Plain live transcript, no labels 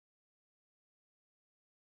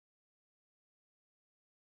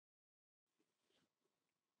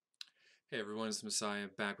Hey everyone, it's Messiah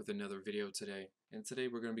back with another video today. And today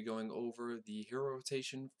we're going to be going over the hero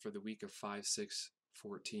rotation for the week of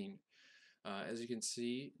 5-6-14. As you can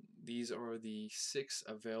see, these are the 6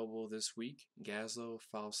 available this week. Gazlowe,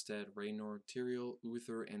 Falstad, Raynor, Tyrael,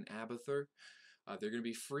 Uther, and Abathur. They're going to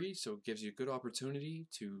be free, so it gives you a good opportunity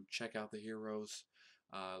to check out the heroes,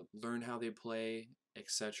 learn how they play,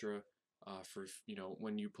 etc. For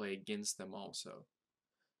when you play against them also.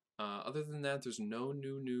 Other than that, there's no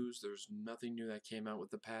new news. There's nothing new that came out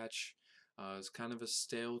with the patch. It's kind of a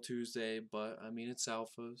stale Tuesday, but I mean, it's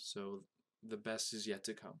alpha, so the best is yet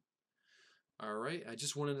to come. Alright, I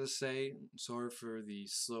just wanted to say sorry for the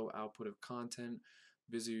slow output of content.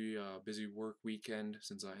 Busy work weekend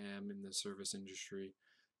since I am in the service industry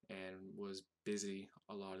and was busy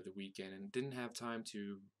a lot of the weekend and didn't have time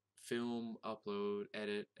to film, upload,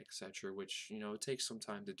 edit, etc., which, it takes some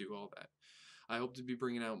time to do all that. I hope to be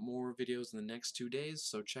bringing out more videos in the next 2 days,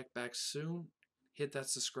 so check back soon. Hit that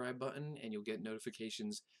subscribe button and you'll get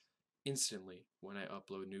notifications instantly when I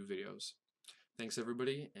upload new videos. Thanks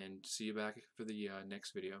everybody, and see you back for the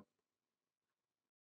next video.